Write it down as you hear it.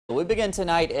We begin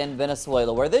tonight in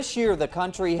Venezuela, where this year the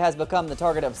country has become the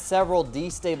target of several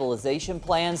destabilization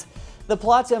plans. The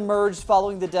plots emerged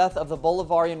following the death of the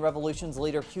Bolivarian Revolution's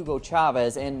leader Hugo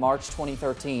Chavez in March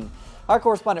 2013. Our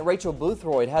correspondent Rachel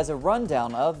Boothroyd has a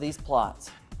rundown of these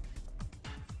plots.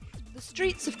 The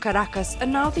streets of Caracas are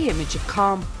now the image of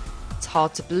calm. It's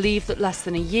hard to believe that less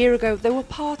than a year ago they were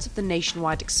part of the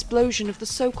nationwide explosion of the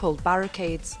so-called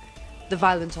barricades. The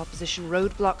violent opposition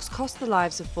roadblocks cost the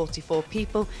lives of 44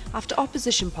 people after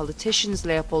opposition politicians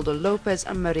Leopoldo Lopez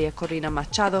and Maria Corina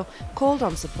Machado called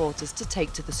on supporters to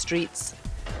take to the streets.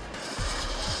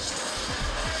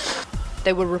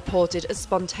 They were reported as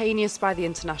spontaneous by the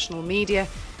international media,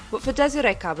 but for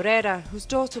Desiree Cabrera, whose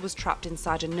daughter was trapped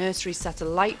inside a nursery set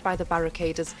alight by the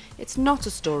barricaders, it's not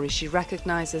a story she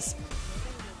recognises.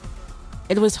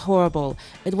 It was horrible.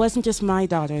 It wasn't just my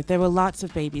daughter. There were lots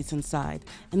of babies inside.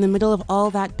 In the middle of all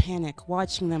that panic,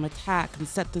 watching them attack and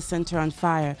set the center on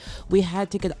fire, we had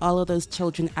to get all of those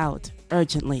children out,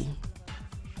 urgently.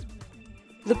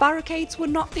 The barricades were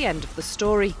not the end of the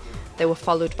story. They were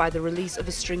followed by the release of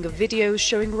a string of videos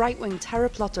showing right-wing terror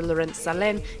plotter Laurent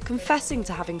Salen confessing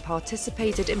to having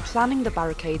participated in planning the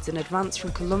barricades in advance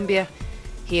from Colombia.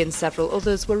 He and several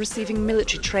others were receiving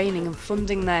military training and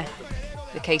funding there.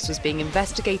 The case was being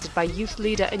investigated by youth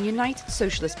leader and United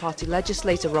Socialist Party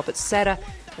legislator Robert Serra,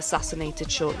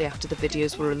 assassinated shortly after the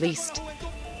videos were released.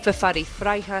 For Farid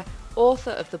Freiha,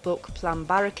 author of the book Plan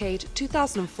Barricade,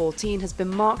 2014 has been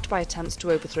marked by attempts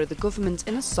to overthrow the government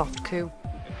in a soft coup.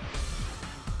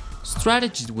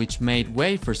 Strategies which made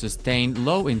way for sustained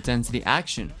low-intensity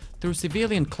action through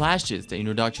civilian clashes, the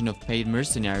introduction of paid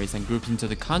mercenaries and groups into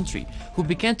the country who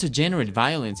began to generate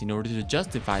violence in order to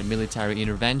justify military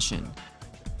intervention.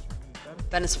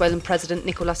 Venezuelan President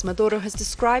Nicolás Maduro has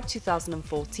described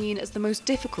 2014 as the most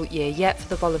difficult year yet for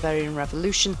the Bolivarian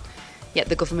Revolution, yet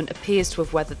the government appears to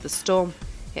have weathered the storm.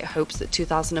 It hopes that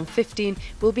 2015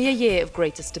 will be a year of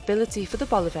greater stability for the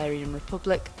Bolivarian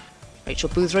Republic. Rachel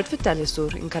Boothroyd for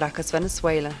Telesur in Caracas,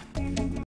 Venezuela.